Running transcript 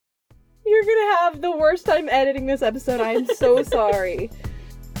We're gonna have the worst time editing this episode. I am so sorry.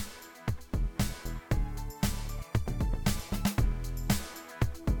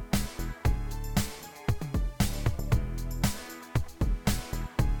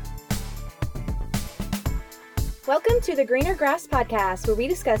 Welcome to the Greener Grass Podcast, where we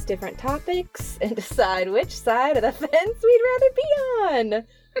discuss different topics and decide which side of the fence we'd rather be on.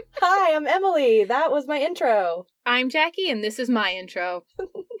 Hi, I'm Emily. That was my intro. I'm Jackie, and this is my intro.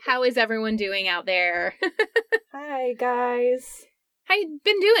 How is everyone doing out there? Hi, guys. How you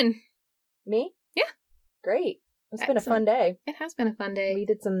been doing? Me? Yeah. Great. It's been a Excellent. fun day. It has been a fun day. We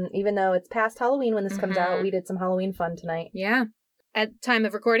did some, even though it's past Halloween when this comes out, we did some Halloween fun tonight. Yeah. At time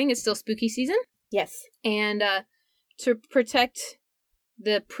of recording, it's still spooky season. Yes. And to protect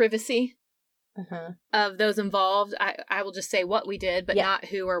the privacy of those involved, I will just say what we did, but not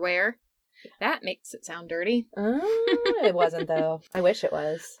who or where. That makes it sound dirty. It wasn't, though. I wish it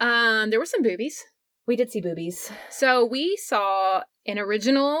was. There were some boobies. We did see boobies. So we saw an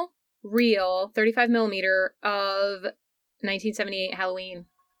original reel 35 millimeter of 1978 Halloween,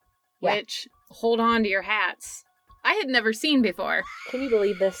 which, hold on to your hats, I had never seen before. Can you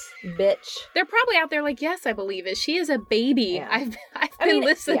believe this, bitch? They're probably out there like, yes, I believe it. She is a baby. Yeah. I've been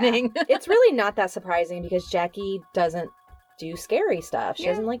listening. Yeah. It's really not that surprising because Jackie doesn't do scary stuff. She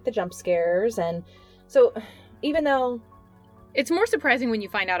doesn't like the jump scares. And so even though... It's more surprising when you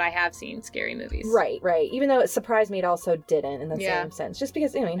find out I have seen scary movies. Right. Even though it surprised me, it also didn't in the same sense. Just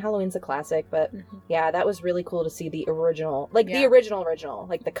because, Halloween's a classic. But yeah, that was really cool to see the original. Like the original.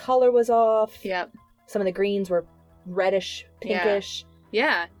 Like the color was off. Yep. Some of the greens were reddish, pinkish.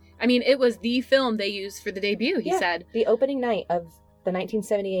 Yeah. I mean, it was the film they used for the debut, he said. The opening night of the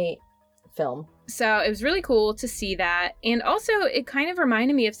 1978 film. So it was really cool to see that. And also, it kind of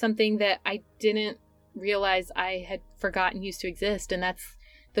reminded me of something that I didn't realize I had forgotten used to exist. And that's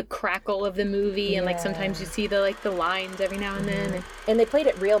the crackle of the movie. And like sometimes you see the lines every now and then. And they played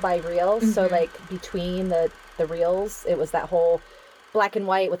it reel by reel. So like between the reels, it was that whole black and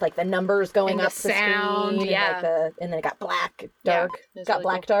white with like the numbers going and up the sound, screen. And then it got black, dark. Yeah, got really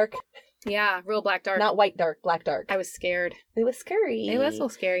black, cool. dark. Yeah, real black dark. Not white dark, black dark. I was scared. It was scary. It was a little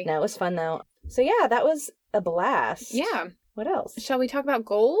scary. No, it was fun though. So yeah, that was a blast. Yeah. What else? Shall we talk about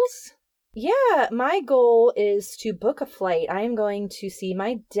goals? Yeah, my goal is to book a flight. I am going to see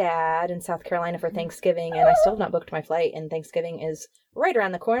my dad in South Carolina for Thanksgiving, and I still have not booked my flight, and Thanksgiving is right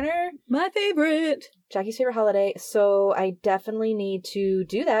around the corner. My favorite. Jackie's favorite holiday, so I definitely need to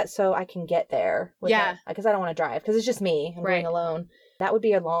do that so I can get there. Because I don't want to drive, because it's just me. I'm going alone. That would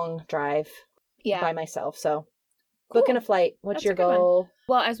be a long drive by myself, so booking a flight. What's your goal?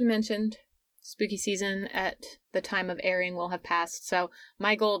 Well, as we mentioned, spooky season at the time of airing will have passed, so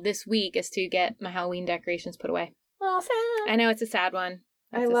my goal this week is to get my Halloween decorations put away. Oh, sad. I know, it's a sad one.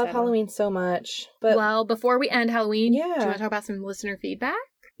 I love Halloween so much. But well, before we end Halloween, do you want to talk about some listener feedback?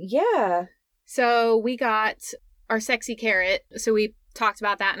 Yeah. So we got our sexy carrot. So we talked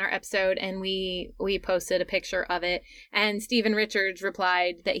about that in our episode, and we posted a picture of it. And Stephen Richards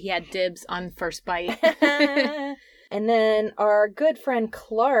replied that he had dibs on first bite. And then our good friend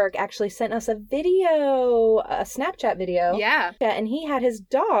Clark actually sent us a video, a Snapchat video. Yeah. And he had his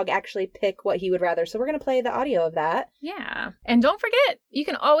dog actually pick what he would rather. So we're going to play the audio of that. Yeah. And don't forget, you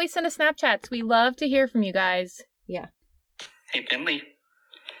can always send us Snapchats. We love to hear from you guys. Yeah. Hey, Finley.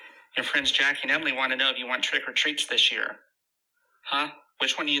 Your friends Jackie and Emily want to know if you want trick or treats this year. Huh?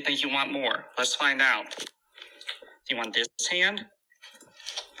 Which one do you think you want more? Let's find out. Do you want this hand?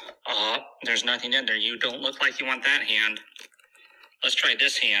 There's nothing in there. You don't look like you want that hand. Let's try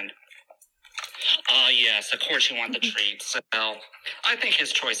this hand. Yes, of course you want the treats. So, I think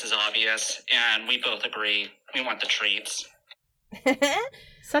his choice is obvious, and we both agree. We want the treats.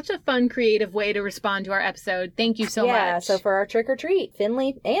 Such a fun, creative way to respond to our episode. Thank you so much. Yeah, so for our trick or treat,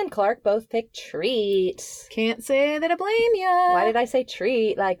 Finley and Clark both picked treats. Can't say that I blame ya. Why did I say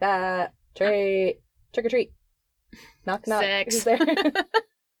treat like that? Treat. Trick or treat. Knock, knock. Sex. Who's there?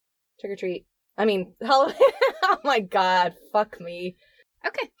 Trick or treat. I mean, Halloween. Oh my God. Fuck me.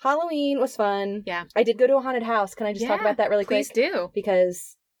 Okay. Halloween was fun. Yeah. I did go to a haunted house. Can I just talk about that really quick? Please do.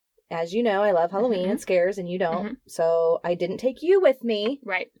 Because, as you know, I love Halloween and scares, and you don't. So I didn't take you with me.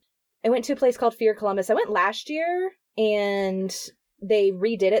 Right. I went to a place called Fear Columbus. I went last year, and they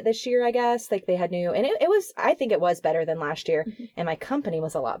redid it this year, I guess. Like, they had new... And it was... I think it was better than last year. And my company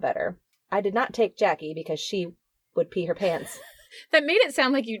was a lot better. I did not take Jackie because she would pee her pants. That made it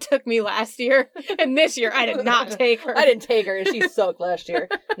sound like you took me last year, and this year I did not take her. I didn't take her. She sucked last year.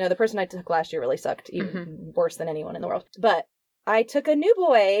 No, the person I took last year really sucked, even worse than anyone in the world. But I took a new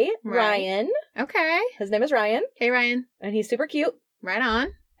boy, Ryan. Okay. His name is Ryan. Hey, Ryan. And he's super cute. Right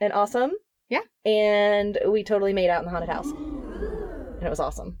on. And awesome. Yeah. And we totally made out in the haunted house. And it was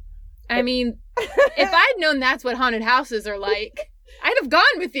awesome. I mean, if I'd known that's what haunted houses are like, I'd have gone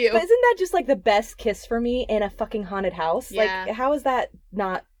with you. But isn't that just like the best kiss for me in a fucking haunted house? Yeah. Like, how is that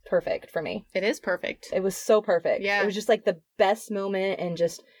not perfect for me? It is perfect. It was so perfect. Yeah. It was just like the best moment and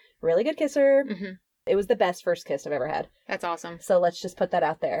just really good kisser. Mm-hmm. It was the best first kiss I've ever had. That's awesome. So let's just put that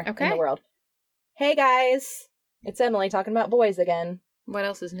out there Okay. in the world. Hey guys, it's Emily talking about boys again. What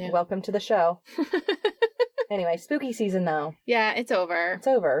else is new? Welcome to the show. Anyway, spooky season though. Yeah, it's over. It's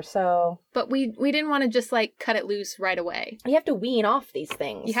over, so But we didn't want to just like cut it loose right away. you have to wean off these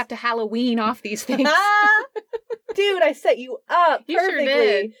things. You have to Halloween off these things. Dude, I set you up You perfectly. sure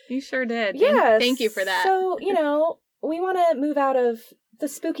did. You sure did. Yes. Thank you for that. So, we want to move out of the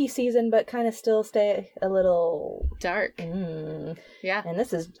spooky season, but kind of still stay a little Dark. Yeah. And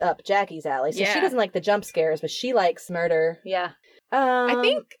this is up Jackie's alley. So Yeah. she doesn't like the jump scares, but she likes murder. Yeah. I I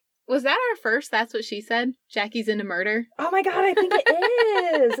think, was that our first That's What She Said? Jackie's into murder? Oh my god, I think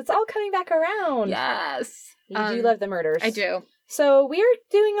it is. It's all coming back around. Yes. You do love the murders. I do. So we are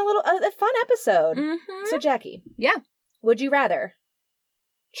doing a fun episode. Mm-hmm. So Jackie. Yeah. Would you rather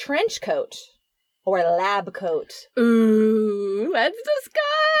trench coat or lab coat? Ooh, let's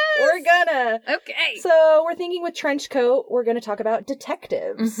discuss. We're gonna. Okay. So we're thinking with trench coat, we're gonna talk about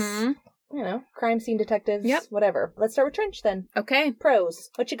detectives. Mm-hmm. Crime scene detectives. Yep. Whatever. Let's start with trench then. Okay. Pros.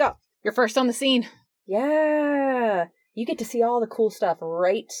 What you got? You're first on the scene. Yeah. You get to see all the cool stuff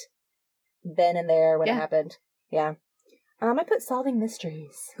right then and there when it Yeah. happened. Yeah. I put solving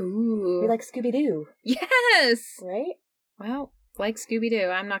mysteries. Ooh. You're like Scooby-Doo, Yes. right? Well, like Scooby-Doo.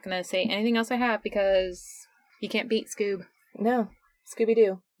 I'm not going to say anything else I have because you can't beat Scoob. No.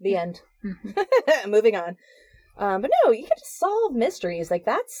 Scooby-Doo. The end. Mm-hmm. Moving on. But no, you get to solve mysteries. Like,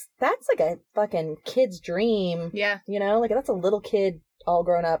 that's like a fucking kid's dream. Yeah. Like, that's a little kid all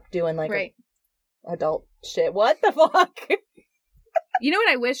grown up doing, like, Right. adult shit. What the fuck? You know what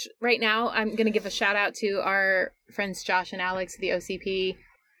I wish right now? I'm going to give a shout out to our friends Josh and Alex, the OCP.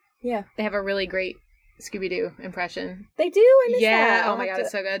 Yeah. They have a really great Scooby-Doo impression. They do? I missed Yeah. that. Oh I'll my have God,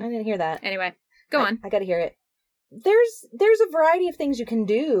 it's so good. I didn't hear that. Anyway, go on. I gotta hear it. There's a variety of things you can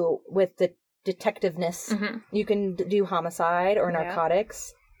do with the detectiveness. Mm-hmm. You can do homicide or Yeah.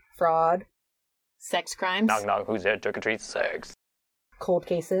 narcotics, fraud, Sex crimes. Knock knock, who's there? Trick or treat, sex. cold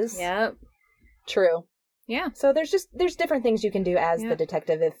cases. Yep. True. Yeah. So there's different things you can do as Yeah. the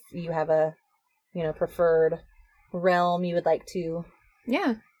detective if you have a, preferred realm you would like to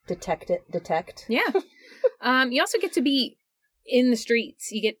Yeah. detect. Yeah. You also get to be in the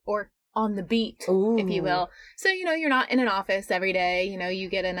streets. You get, or on the beat, Ooh. if you will. So, you're not in an office every day. You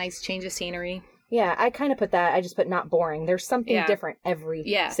get a nice change of scenery. Yeah, I kind of put that. I just put not boring. There's something Yeah. different every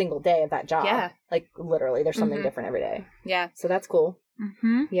Yeah. single day of that job. Yeah. Like literally, there's something Mhm. different every day. Yeah. So that's cool.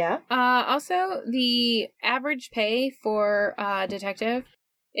 Mm-hmm. Yeah. Also, the average pay for detective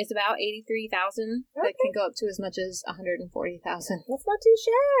is about $83,000. That Okay. can go up to as much as $140,000. That's not too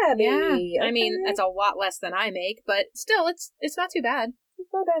shabby. Yeah, I mean Okay. that's a lot less than I make, but still, it's not too bad. It's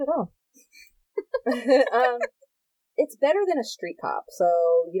not bad at all. It's better than a street cop, so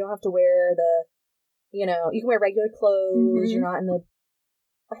you don't have to wear the, you can wear regular clothes. Mhm. You're not in the,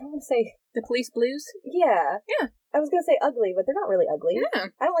 I don't want to say, The police blues. yeah. Yeah. I was going to say ugly, but they're not really ugly. Yeah,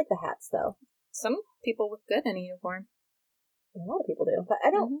 I don't like the hats, though. some people look good in a uniform. A lot of people do, but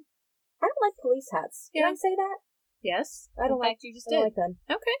I don't like police hats. Can Yeah. I say that? Yes, I don't in like- fact, you just I don't did. like them.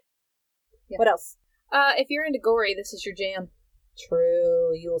 Okay. Yeah. What else? If you're into gory, this is your jam.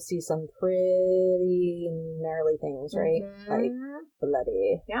 True, you will see some pretty gnarly things, right? Like Mhm.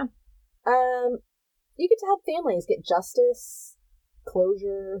 bloody. Yeah. You get to help families get justice,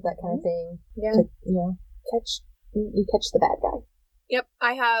 closure, that kind of thing. Yeah. To, catch the bad guy. Yep.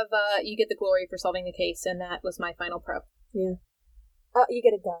 I have. You get the glory for solving the case, and that was my final pro. You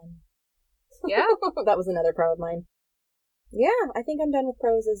get a gun. Yeah. That was another pro of mine. Yeah, I think I'm done with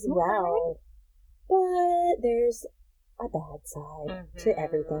pros as Okay. well. But there's a bad side to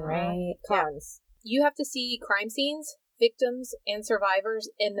everything, right? Yeah. Cons. You have to see crime scenes, victims, and survivors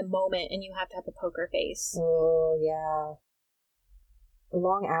in the moment, and you have to have a poker face. Oh yeah.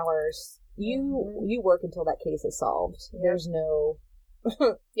 Long hours. You work until that case is solved. Yeah. There's no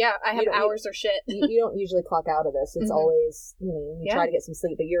Yeah, I have You don't- hours or shit. you don't usually clock out of this. It's Mhm. always you Yeah. try to get some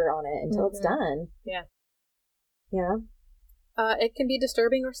sleep, but you're on it until it's Mhm. done. Yeah. Yeah. It can be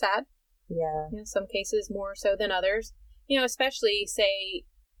disturbing or sad. Yeah. Some cases more so than others. Especially say,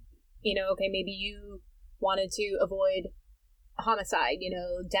 okay, maybe you wanted to avoid homicide,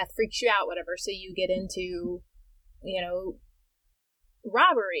 death freaks you out, whatever. So you get into,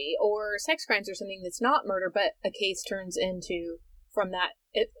 robbery or sex crimes or something that's not murder, but a case turns into from that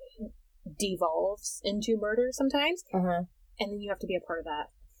devolves into murder sometimes, Uh-huh. and then you have to be a part of that.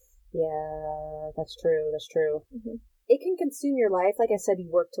 Yeah, that's true. That's true. Mm-hmm. It can consume your life. Like I said,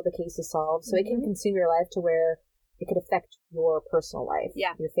 you work till the case is solved, so it can consume your life to where it could affect your personal life.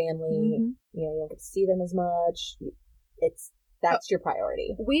 Yeah. Your family, you don't get to see them as much. That's your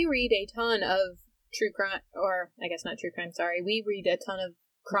priority. We read a ton of true crime, or I guess not true crime, sorry. We read a ton of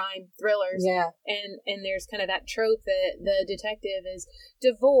crime thrillers. Yeah. And there's kind of that trope that the detective is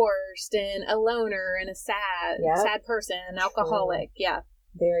divorced and a loner and a sad person, an alcoholic. Yeah.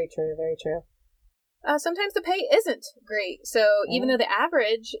 Very true, very true. Sometimes the pay isn't great. So even though the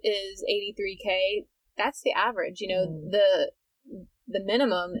average is $83K, that's the average. You know, the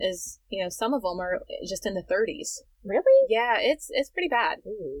minimum is, you know, some of them are just in the 30s. Really? Yeah, it's pretty bad.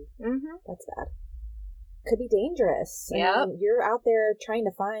 Ooh, Mm-hmm. that's bad. Could be dangerous. Yeah. You're out there trying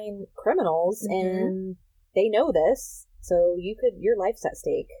to find criminals, and they know this, so your life's at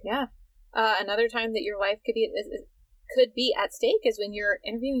stake. Yeah. Another time that your life could be at stake is when you're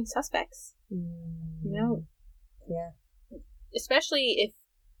interviewing suspects. You know? Yeah. Especially if,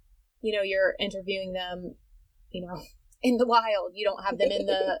 you know, you're interviewing them, you know, in the wild. You don't have them in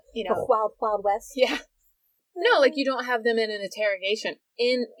the, you know. The wild, wild west. Yeah. No, like you don't have them in an interrogation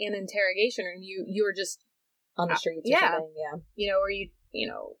room. You're just on the streets or something. Yeah. You know, or you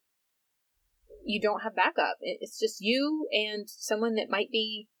don't have backup. It's just you and someone that might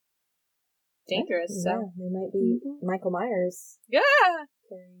be dangerous. Yeah, so they might be Michael Myers. Yeah.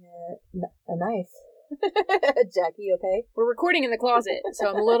 Carrying a knife. Jackie, okay? We're recording in the closet, so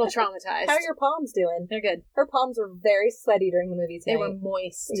I'm a little traumatized. How are your palms doing? They're good. Her palms were very sweaty during the movie tonight. They were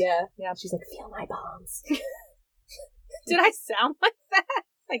moist. Yeah. Yeah. She's like, feel my palms. Did I sound like that?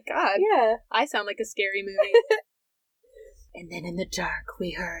 My God. Yeah. I sound like a scary movie. And then in the dark,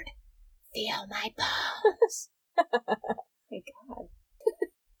 we heard, feel my palms. My God.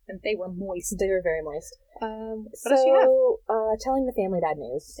 And they were moist. They were very moist. What else you have? Telling the family bad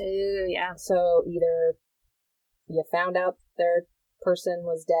news. Oh, yeah. So either you found out their person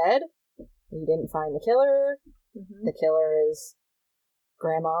was dead, you didn't find the killer, the killer is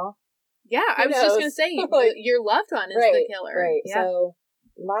grandma. Yeah, I was just going to say, like, your loved one is right, the killer. Right, Yeah. so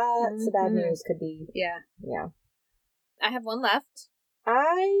lots of bad news could be. Yeah. Yeah. I have one left.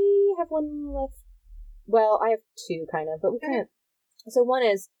 I have one left. Well, I have two, kind of, but we can't. So one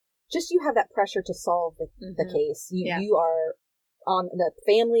is, just you have that pressure to solve the case. You are on, the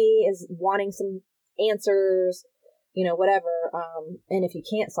family is wanting some answers, you know, whatever. And if you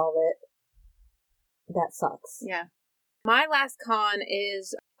can't solve it, that sucks. Yeah. My last con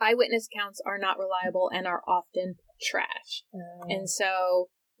is eyewitness accounts are not reliable and are often trash. And so,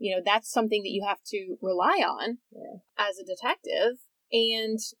 you know, that's something that you have to rely on as a detective.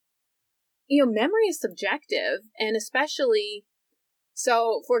 And, you know, memory is subjective, and especially,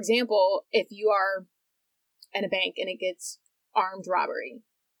 so, for example, if you are in a bank and it gets armed robbery,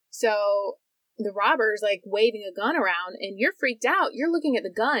 so the robber's like waving a gun around and you're freaked out, you're looking at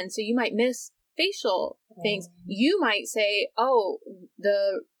the gun, so you might miss facial things. You might say, oh,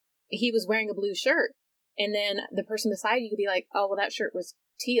 he was wearing a blue shirt, and then the person beside you could be like, oh, well, that shirt was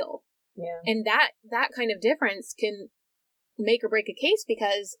teal. Yeah. And that kind of difference can make or break a case,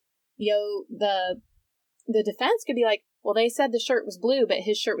 because, you know, the defense could be like, well, they said the shirt was blue, but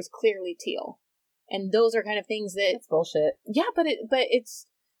his shirt was clearly teal. And those are kind of things that's bullshit. Yeah, but it's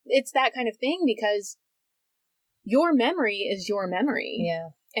that kind of thing, because your memory is your memory. Yeah.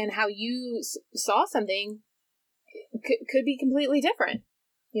 And how you saw something could be completely different.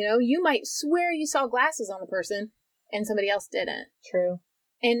 You know, you might swear you saw glasses on the person and somebody else didn't. True.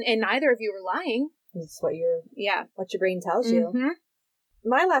 And neither of you were lying. It's what your brain tells you. Mm-hmm.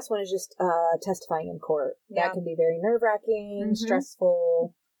 My last one is just testifying in court. Yeah. That can be very nerve-wracking,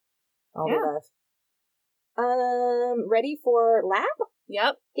 stressful, all the above. Ready for lab?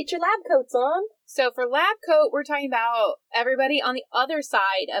 Yep. Get your lab coats on. So for lab coat, we're talking about everybody on the other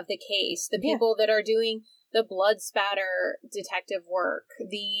side of the case. The people that are doing the blood spatter detective work,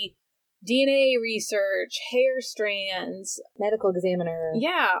 the DNA research, hair strands, medical examiner,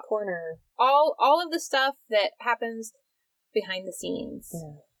 coroner, all of the stuff that happens behind the scenes.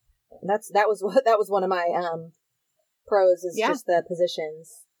 Yeah. That was one of my pros, is just the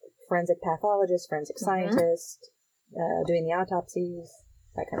positions: forensic pathologist, forensic scientist, doing the autopsies,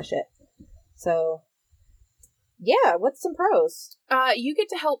 that kind of shit. So, yeah, what's some pros? You get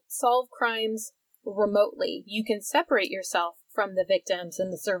to help solve crimes remotely. You can separate yourself from the victims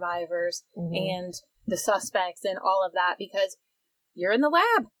and the survivors and the suspects and all of that, because you're in the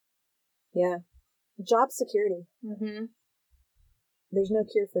lab. Yeah. Job security. Mm-hmm. There's no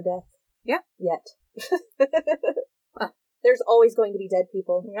cure for death. Yeah. Yet. There's always going to be dead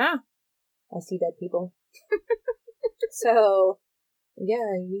people. Yeah. I see dead people. So,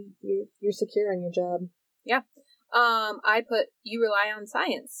 yeah, you're secure in your job. Yeah. I put, you rely on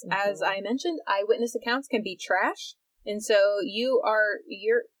science. As I mentioned, eyewitness accounts can be trash. And so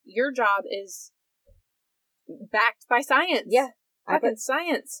your job is backed by science. Yeah. Fucking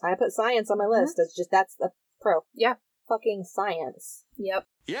science. I put science on my list. That's a pro. Yeah. Fucking science. Yep.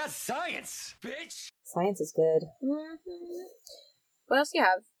 Yeah, science, bitch! Science is good. Mm-hmm. What else do you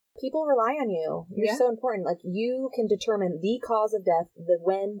have? People rely on you. You're so important. Like, you can determine the cause of death, the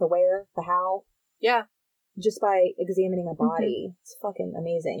when, the where, the how. Yeah. Just by examining a body. It's fucking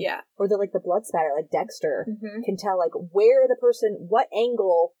amazing. Yeah. Or the blood spatter, like Dexter can tell, like, where the person, what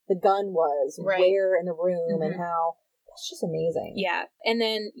angle the gun was, where in the room, and how. That's just amazing. Yeah. And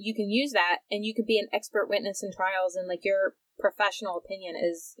then you can use that, and you can be an expert witness in trials, and, like, your professional opinion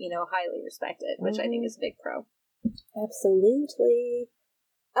is, highly respected, which I think is a big pro. Absolutely.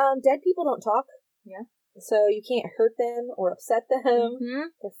 Dead people don't talk. Yeah. So you can't hurt them or upset them.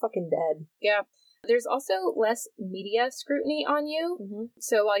 They're fucking dead. Yeah. There's also less media scrutiny on you.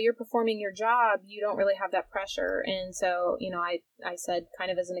 So while you're performing your job, you don't really have that pressure. And so, I said,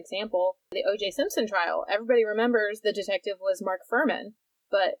 kind of as an example, the O.J. Simpson trial, everybody remembers the detective was Mark Furman.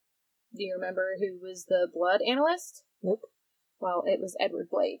 But do you remember who was the blood analyst? Nope. Well, it was Edward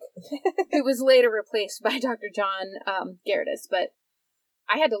Blake, who was later replaced by Dr. John Gerardis. But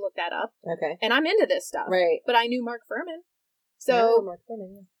I had to look that up. Okay. And I'm into this stuff. Right. But I knew Mark Furman. So Mark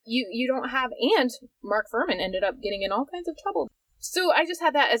Furman, you don't have, and Mark Furman ended up getting in all kinds of trouble. So I just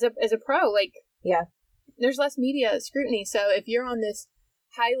had that as a pro. Like, yeah, there's less media scrutiny. So if you're on this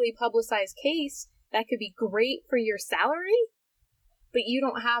highly publicized case, that could be great for your salary, but you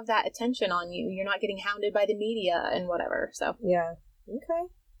don't have that attention on you. You're not getting hounded by the media and whatever. So yeah, okay.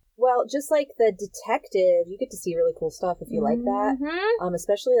 Well, just like the detective, you get to see really cool stuff if you like that.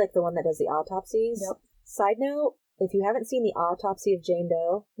 Especially like the one that does the autopsies. Yep. Side note, if you haven't seen the Autopsy of Jane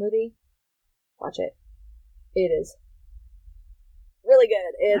Doe movie, watch it. It is really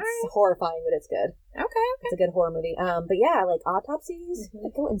good. It's horrifying, but it's good. Okay. It's a good horror movie. But yeah, like autopsies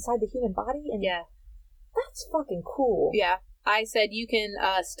that go inside the human body, and that's fucking cool. Yeah. I said you can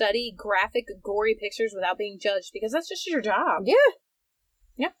study graphic, gory pictures without being judged because that's just your job. Yeah.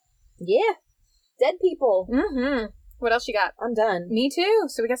 Yeah. Dead people. What else you got? I'm done. Me too.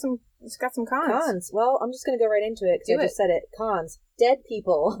 So we got some cons. Well, I'm just going to go right into it because I just said it. Cons. Dead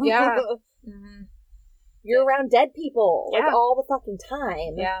people. Yeah. You're around dead people like all the fucking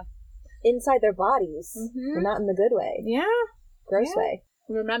time. Yeah. Inside their bodies. And not in the good way. Yeah. Gross way.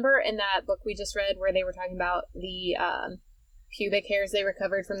 Remember in that book we just read where they were talking about the pubic hairs they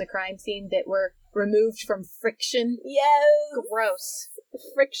recovered from the crime scene that were removed from friction? Yes. Gross.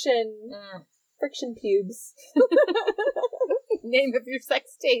 Friction. Friction pubes. Name of your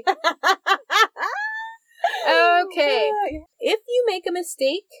sex tape. Okay. If you make a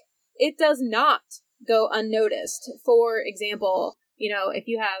mistake, it does not go unnoticed. For example, if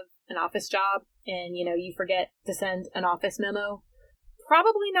you have an office job and, you forget to send an office memo,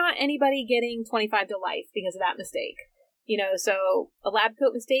 probably not anybody getting 25 to life because of that mistake. So a lab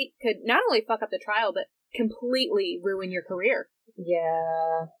coat mistake could not only fuck up the trial, but completely ruin your career.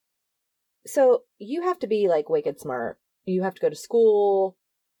 Yeah. So you have to be like wicked smart. You have to go to school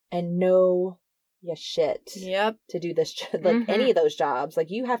and know your shit. Yep. To do this, like any of those jobs. Like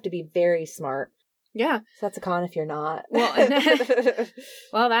you have to be very smart. Yeah. So that's a con if you're not. Well,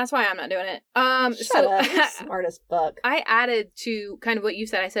 well, that's why I'm not doing it. Shut up. You're smart as fuck. I added to kind of what you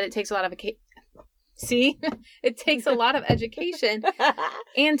said. I said it takes a lot of it takes a lot of education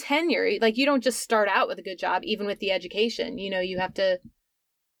and tenure. Like you don't just start out with a good job, even with the education. You have to,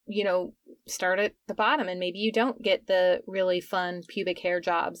 start at the bottom, and maybe you don't get the really fun pubic hair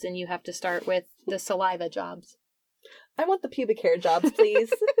jobs, and you have to start with the saliva jobs. I want the pubic hair jobs,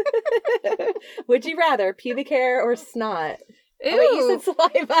 please. Would you rather pubic hair or snot? Ew. Oh, wait, you said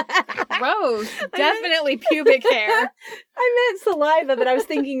saliva. Gross. Definitely pubic hair. I meant saliva, but I was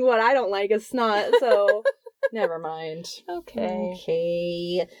thinking what I don't like is snot, so never mind.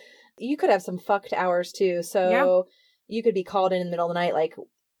 Okay. You could have some fucked hours too, so you could be called in the middle of the night like,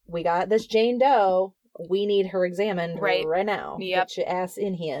 we got this Jane Doe. We need her examined right now. Yep. Get your ass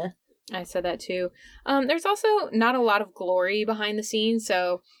in here. I said that too. There's also not a lot of glory behind the scenes,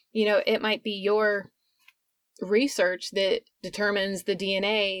 so, it might be your research that determines the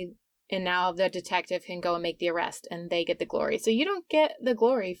DNA, and now the detective can go and make the arrest, and they get the glory. So you don't get the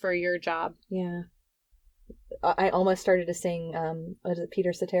glory for your job. Yeah. I almost started to sing, what is it,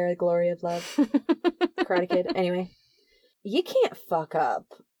 Peter Cetera, Glory of Love? Karate Kid. Anyway. You can't fuck up.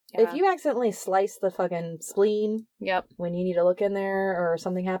 Yeah. If you accidentally slice the fucking spleen Yep. when you need to look in there or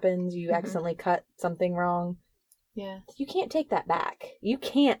something happens, you Mhm. accidentally cut something wrong, Yeah. you can't take that back. You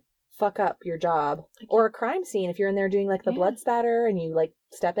can't fuck up your job. Or a crime scene if you're in there doing like the Yeah. blood spatter and you like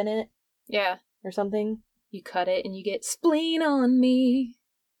step in it Yeah. or something. You cut it and you get spleen on me.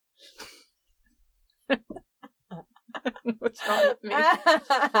 What's wrong with me?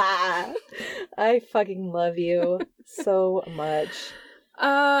 I fucking love you so much.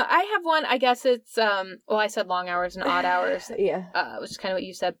 I have one. I guess it's I said long hours and odd hours, Yeah. which is kind of what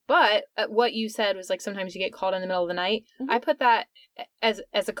you said. But what you said was like sometimes you get called in the middle of the night. Mhm. I put that as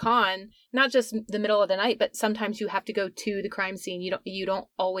a con, not just the middle of the night, but sometimes you have to go to the crime scene. You don't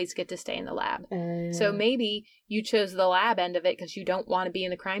always get to stay in the lab. So maybe you chose the lab end of it because you don't want to be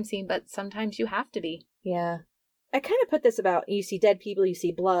in the crime scene, but sometimes you have to be. Yeah. I kind of put this about, you see dead people, you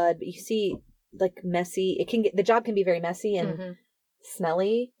see blood, but you see like messy, the job can be very messy and Mhm.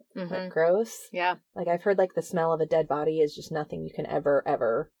 smelly, Mhm. like gross. Yeah. Like I've heard like the smell of a dead body is just nothing you can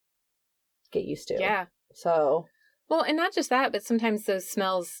ever get used to. Yeah. So. Well, and not just that, but sometimes those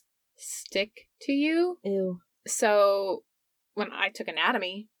smells stick to you. Ew. So when I took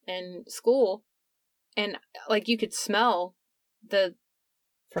anatomy in school, and like you could smell the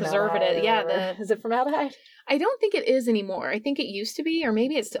preservative. Formaldehyde or Yeah, whatever. Is it formaldehyde? I don't think it is anymore. I think it used to be, or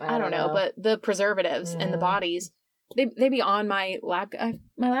maybe it's I don't know. But the preservatives and the Mm. bodies, they be on my lab.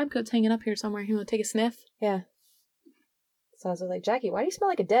 My lab coat's hanging up here somewhere. You want to take a sniff? Yeah. So I was like, Jackie, why do you smell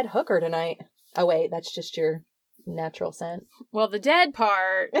like a dead hooker tonight? Oh wait, that's just your natural scent. Well, the dead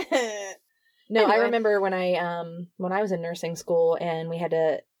part. No, I Anyway. remember when I was in nursing school and we had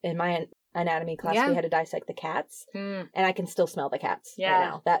to, in my anatomy class, Yeah. we had to dissect the cats, Mm. and I can still smell the cats Yeah. right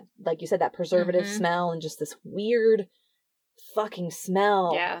now. That, like you said, that preservative Mhm. smell and just this weird fucking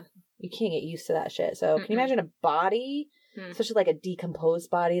smell. Yeah. You can't get used to that shit. So can you Mm-mm. imagine a body, Hmm. especially like a decomposed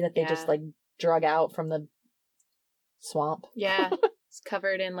body that they just Yeah. like drug out from the swamp? Yeah. It's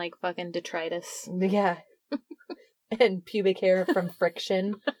covered in like fucking detritus. Yeah. And pubic hair from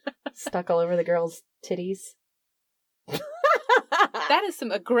friction stuck all over the girl's titties. That is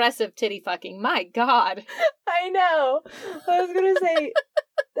some aggressive titty fucking. My God. I know. I was going to say,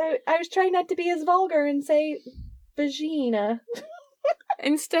 I was trying not to be as vulgar and say vagina.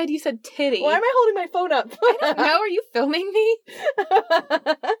 Instead, you said titty. Why am I holding my phone up? I don't know. Are you filming me?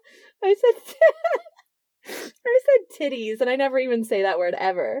 I said titties, and I never even say that word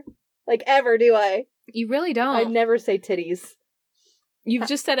ever. Like, ever, do I? You really don't. I never say titties. You've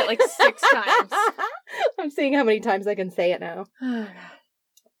just said it like 6 times. I'm seeing how many times I can say it now.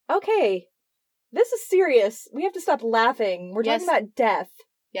 Okay. This is serious. We have to stop laughing. We're Yes. talking about death.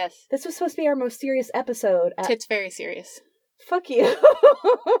 Yes. This was supposed to be our most serious episode. It's very serious. Fuck you.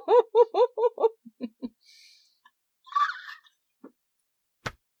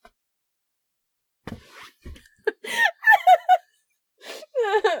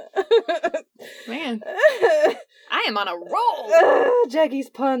 Man, I am on a roll. Jackie's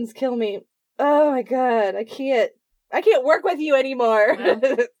puns kill me. Oh my god, I can't work with you anymore.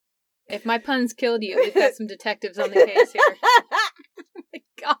 Well. If my puns killed you, we've got some detectives on the case here. Oh my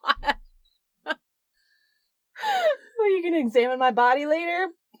God. Well, you can examine my body later.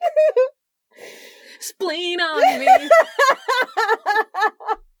 Spleen on me.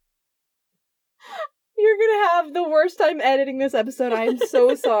 You're gonna have the worst time editing this episode. I'm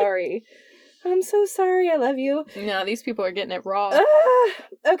so sorry. I'm so sorry. I love you. No, these people are getting it raw.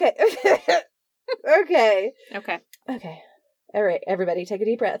 Okay. Okay. Okay. Okay. All right, everybody, take a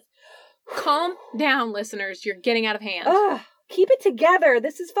deep breath. Calm down, listeners. You're getting out of hand. Keep it together.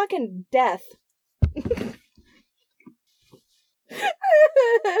 This is fucking death.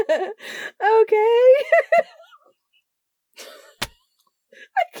 Okay.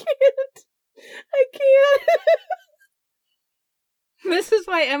 I can't. This is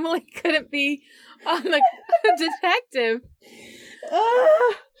why Emily couldn't be on the detective.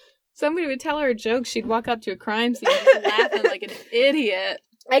 Somebody would tell her a joke, she'd walk up to a crime scene just laughing like an idiot.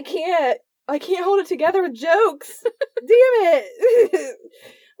 I can't hold it together with jokes. Damn it.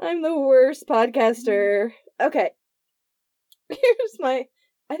 I'm the worst podcaster. Okay.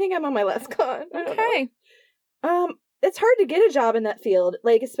 I think I'm on my last con. I don't know. Okay. It's hard to get a job in that field.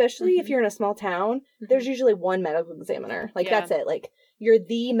 Like, especially if you're in a small town, there's usually one medical examiner. Like, Yeah. that's it. Like, you're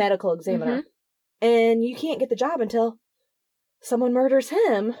the medical examiner. And you can't get the job until someone murders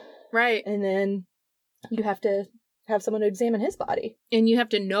him. Right. And then you have to have someone to examine his body. And you have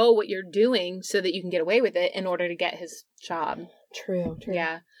to know what you're doing so that you can get away with it in order to get his job. True.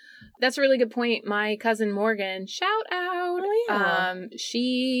 Yeah. That's a really good point. My cousin Morgan, shout out. Oh, yeah.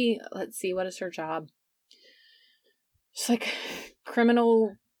 She, let's see, what is her job? She's like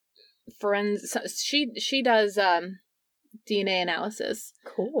criminal She does DNA analysis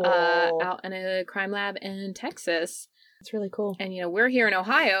Cool. out in a crime lab in Texas. It's really cool. And, we're here in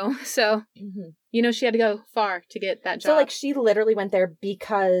Ohio, so, she had to go far to get that job. So, like, she literally went there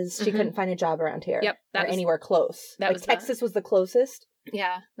because she Mhm. couldn't find a job around here. Yep, that or was- anywhere close. that Like, was Texas was the closest.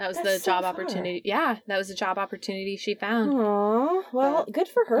 Yeah, that was That's the so job far. opportunity. Yeah, that was the job opportunity she found. Aw, well, good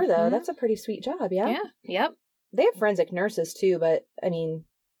for her, though. Mhm. That's a pretty sweet job, yeah? Yeah, yep. They have forensic nurses, too, but, I mean,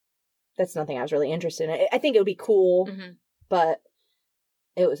 that's nothing I was really interested in. I think it would be cool, Mhm. but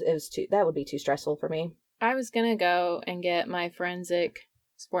it was too, that would be too stressful for me. I was going to go and get my forensic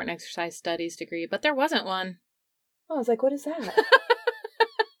sport and exercise studies degree, but there wasn't one. I was like, what is that?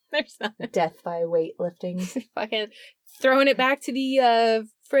 There's not. Death by weightlifting. Fucking throwing it back to the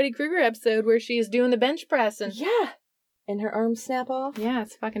Freddy Krueger episode where she is doing the bench press and Yeah. And her arms snap off. yeah,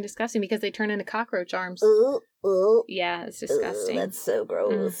 it's fucking disgusting because they turn into cockroach arms. Ugh. Yeah, it's disgusting. That's so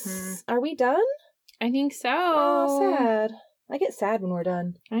gross. Mhm. Are we done? I think so. Oh, sad. I get sad when we're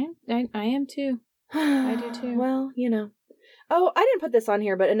done. I am too. I do too. Well, Oh, I didn't put this on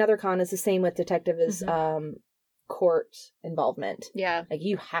here, but another con is the same with detective is court involvement. Yeah. Like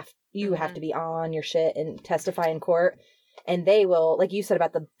you have Mhm. to be on your shit and testify in court. And they will, like you said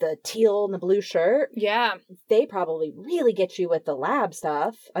about the teal and the blue shirt, Yeah. they probably really get you with the lab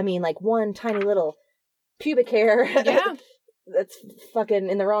stuff. I mean, like one tiny little pubic hair Yeah. that's fucking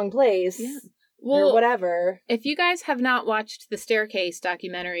in the wrong place. Yeah. Or Well, whatever. if you guys have not watched the Staircase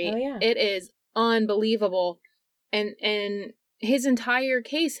documentary, Oh, yeah. it is unbelievable. And his entire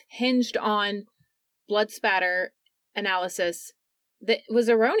case hinged on blood spatter analysis that was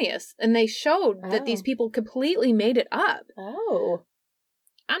erroneous. And they showed that these Oh. people completely made it up. Oh.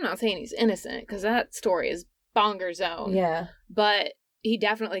 I'm not saying he's innocent, because that story is bonger zone. Yeah. But he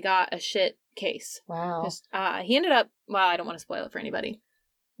definitely got a shit case. Wow. He ended up, well, I don't want to spoil it for anybody.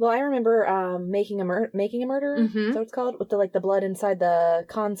 Well, I remember making a murder. Mhm. Is that what it's called? With the blood inside the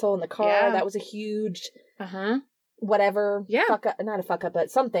console in the car. Yeah. That was a huge Uh-huh. whatever. Yeah. Fuck up, not a fuck up, but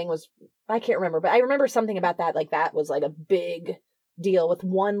something was. I can't remember, but I remember something about that. Like that was like a big deal with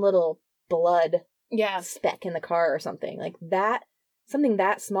one little blood Yeah. speck in the car or something like that. Something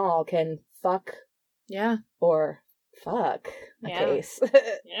that small can fuck Yeah. or fuck a Yeah. case.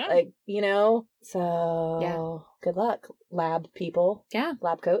 Yeah. Like, So good luck, lab people. Yeah.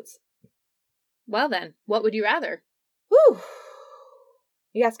 Lab coats. Well then, what would you rather? Whew.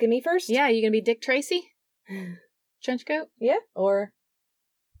 You asking me first? Yeah, you gonna be Dick Tracy? Trench coat? Yeah. Or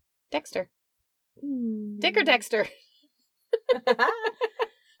Dexter. Dick or Dexter?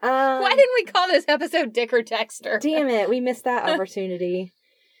 Um, Why didn't we call this episode Dick or Dexter? Damn it, we missed that opportunity.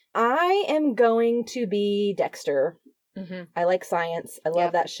 I am going to be Dexter. Mm-hmm. I like science. I love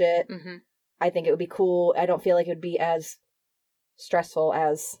Yep. that shit. Mm-hmm. I think it would be cool. I don't feel like it would be as stressful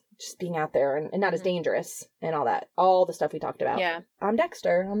as just being out there and not as Mhm. dangerous and all that. All the stuff we talked about. Yeah, I'm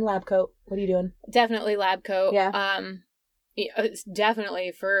Dexter. I'm lab coat. What are you doing? definitely lab coat. Yeah. It's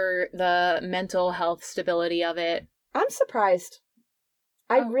definitely for the mental health stability of it. I'm surprised.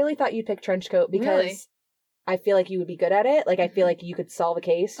 I Oh. really thought you'd pick trench coat because Really? I feel like you would be good at it. Like I feel like you could solve a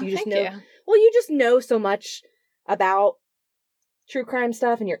case. You just Thank know. you. Well, you just know so much about true crime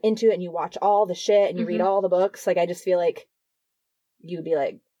stuff and you're into it and you watch all the shit and you read Mhm. all the books. Like I just feel like you would be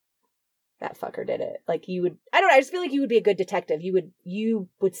like, that fucker did it. Like you would, I don't know. I just feel like you would be a good detective. You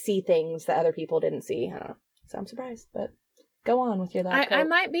would see things that other people didn't see. I don't know. So I'm surprised, but go on with your lab coat. I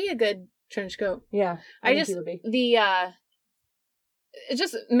might be a good trench coat. Yeah. I think just you would be. it's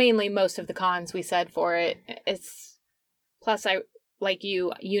just mainly most of the cons we said for it. It's plus I like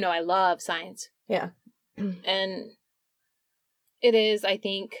I love science. Yeah. And it is, I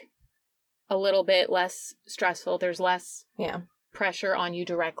think, a little bit less stressful. There's less Yeah. pressure on you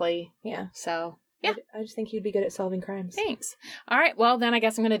directly. Yeah. So yeah. I just think you'd be good at solving crimes. Thanks. All right. Well, then I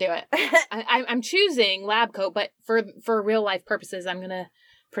guess I'm gonna do it. I'm choosing lab coat, but for real life purposes, I'm gonna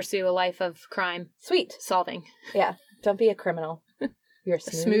pursue a life of crime Sweet. solving. Yeah. Don't be a criminal. You're a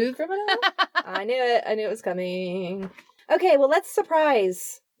smooth criminal. I knew it. I knew it was coming. Okay, well, let's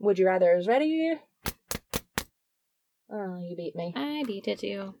surprise. Would you rather's ready? Oh, you beat me. I beat it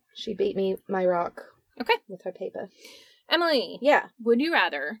too. She beat me, my rock. Okay. With her paper. Emily, Yeah. would you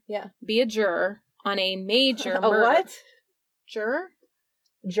rather Yeah. be a juror on a major A murder? what? Juror?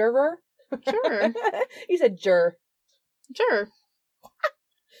 Juror? Juror. You said jur. Juror.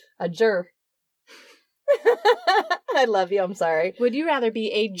 A jur. I love you. I'm sorry. Would you rather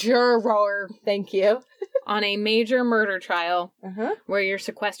be a juror Thank you. on a major murder trial Uh-huh. where you're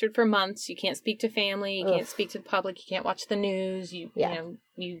sequestered for months, you can't speak to family, you Ugh. can't speak to the public, you can't watch the news, Yeah.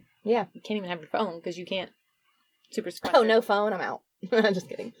 you Yeah. can't even have your phone because you can't super sequester. Oh, no phone. I'm out. Just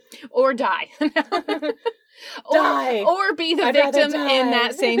kidding. Or die. Die. Or be the I'd rather victim die. in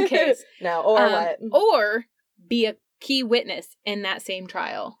that same case. No, or what? Or be a key witness in that same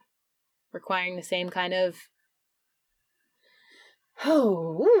trial, requiring the same kind of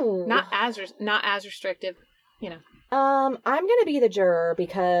not as restrictive, I'm gonna be the juror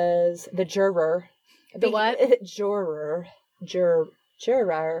because the juror. The what? Juror.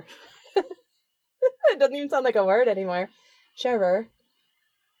 Juror. It doesn't even sound like a word anymore. Juror.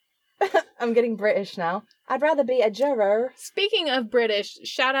 I'm getting British now. I'd rather be a juror. Speaking of British,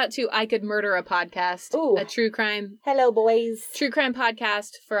 shout out to I Could Murder a Podcast. Ooh. A true crime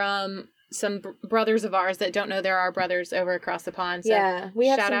podcast from some brothers of ours that don't know there are brothers over across the pond. So yeah, we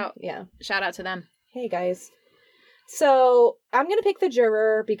have shout out to them. Hey guys. So I'm gonna pick the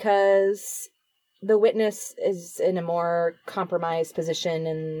juror because the witness is in a more compromised position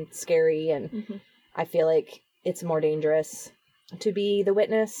and scary, and I feel like it's more dangerous to be the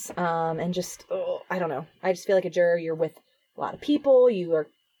witness. And just I don't know. I just feel like a juror. You're with a lot of people. You are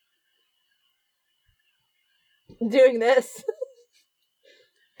doing this.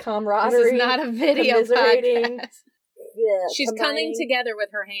 Camaraderie. This is not a video podcast. Yeah, She's coming together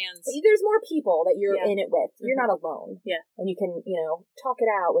with her hands. There's more people that you're in it with. You're not alone. Yeah. And you can, talk it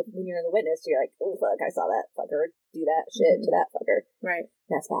out with when you're the witness. You're like, oh, fuck, I saw that fucker do that shit to that fucker. Right.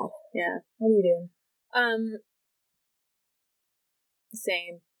 That's bad. Yeah. What are you doing?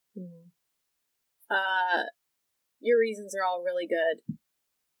 Same. Your reasons are all really good,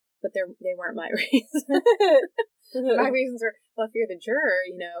 but they weren't my reasons. My reasons are, well, if you're the juror,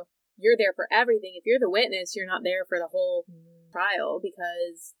 you're there for everything. If you're the witness, you're not there for the whole trial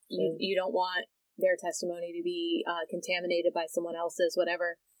because you don't want their testimony to be contaminated by someone else's,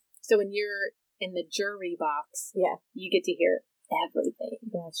 whatever. So when you're in the jury box, you get to hear everything.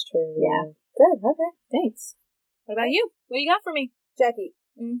 That's true. Yeah. Good. Okay. Thanks. What about you? What do you got for me? Jackie,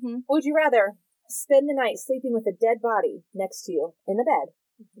 would you rather spend the night sleeping with a dead body next to you in the bed?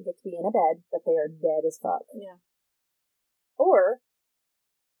 You get to be in a bed, but they are dead as fuck. Yeah. Or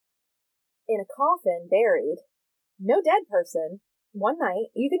in a coffin, buried, no dead person, one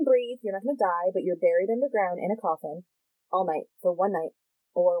night, you can breathe, you're not going to die, but you're buried underground in a coffin all night for one night,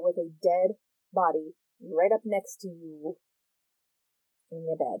 or with a dead body right up next to you in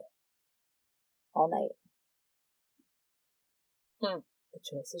your bed all night. The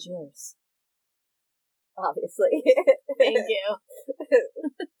choice is yours. Obviously. Thank you.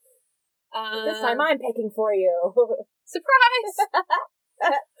 This time I'm picking for you. Surprise!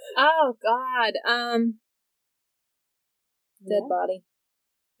 Oh, God. Dead body.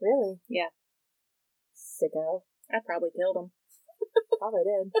 Really? Yeah. Sicko. I probably killed him. Probably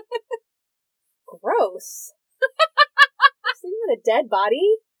did. Gross. Sleeping with a dead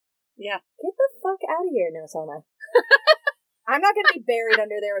body? Yeah. Get the fuck out of here. No, so am I. I'm not going to be buried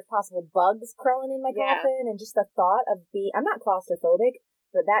under there with possible bugs crawling in my coffin, and just the thought of I'm not claustrophobic,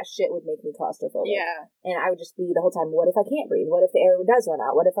 but that shit would make me claustrophobic. Yeah. And I would just be the whole time, what if I can't breathe? What if the air does run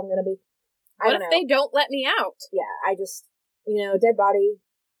out? What if I'm going to be... What if they don't let me out? Yeah, I just, dead body.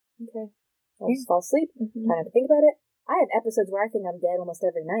 Okay. I'll just fall asleep. Try not to think about it. I have episodes where I think I'm dead almost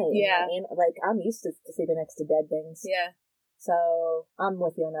every night. Yeah. And I'm used to sleeping next to dead things. Yeah. So, I'm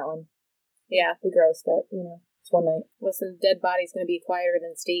with you on that one. Yeah. Be gross, but, it's one night. Listen, dead body's going to be quieter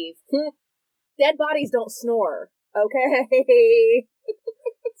than Steve. Dead bodies don't snore. Okay?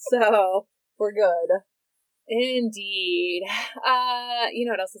 So, we're good. Indeed. You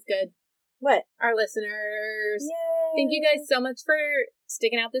know what else is good? What? Our listeners. Yay! Thank you guys so much for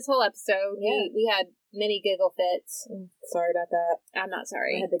sticking out this whole episode. Yeah. We had many giggle fits. Sorry about that. I'm not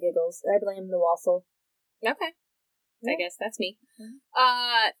sorry. I had the giggles. I blame the wassail. Okay. Yeah. I guess that's me.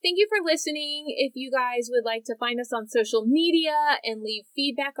 Thank you for listening. If you guys would like to find us on social media and leave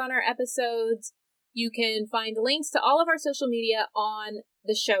feedback on our episodes, you can find links to all of our social media on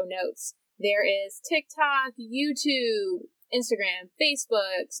the show notes. There is TikTok, YouTube, Instagram,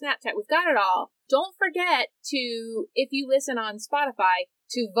 Facebook, Snapchat. We've got it all. Don't forget to, if you listen on Spotify,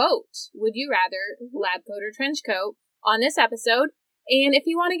 to vote. Would you rather lab coat or trench coat on this episode? And if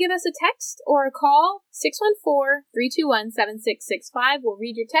you want to give us a text or a call, 614-321-7665. We'll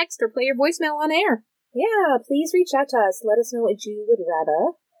read your text or play your voicemail on air. Yeah, please reach out to us. Let us know what you would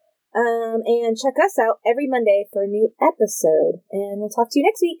rather. And check us out every Monday for a new episode. And we'll talk to you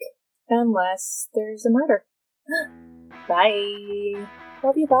next week. Unless there's a murder. Bye.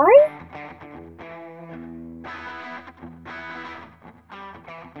 Love you, bye.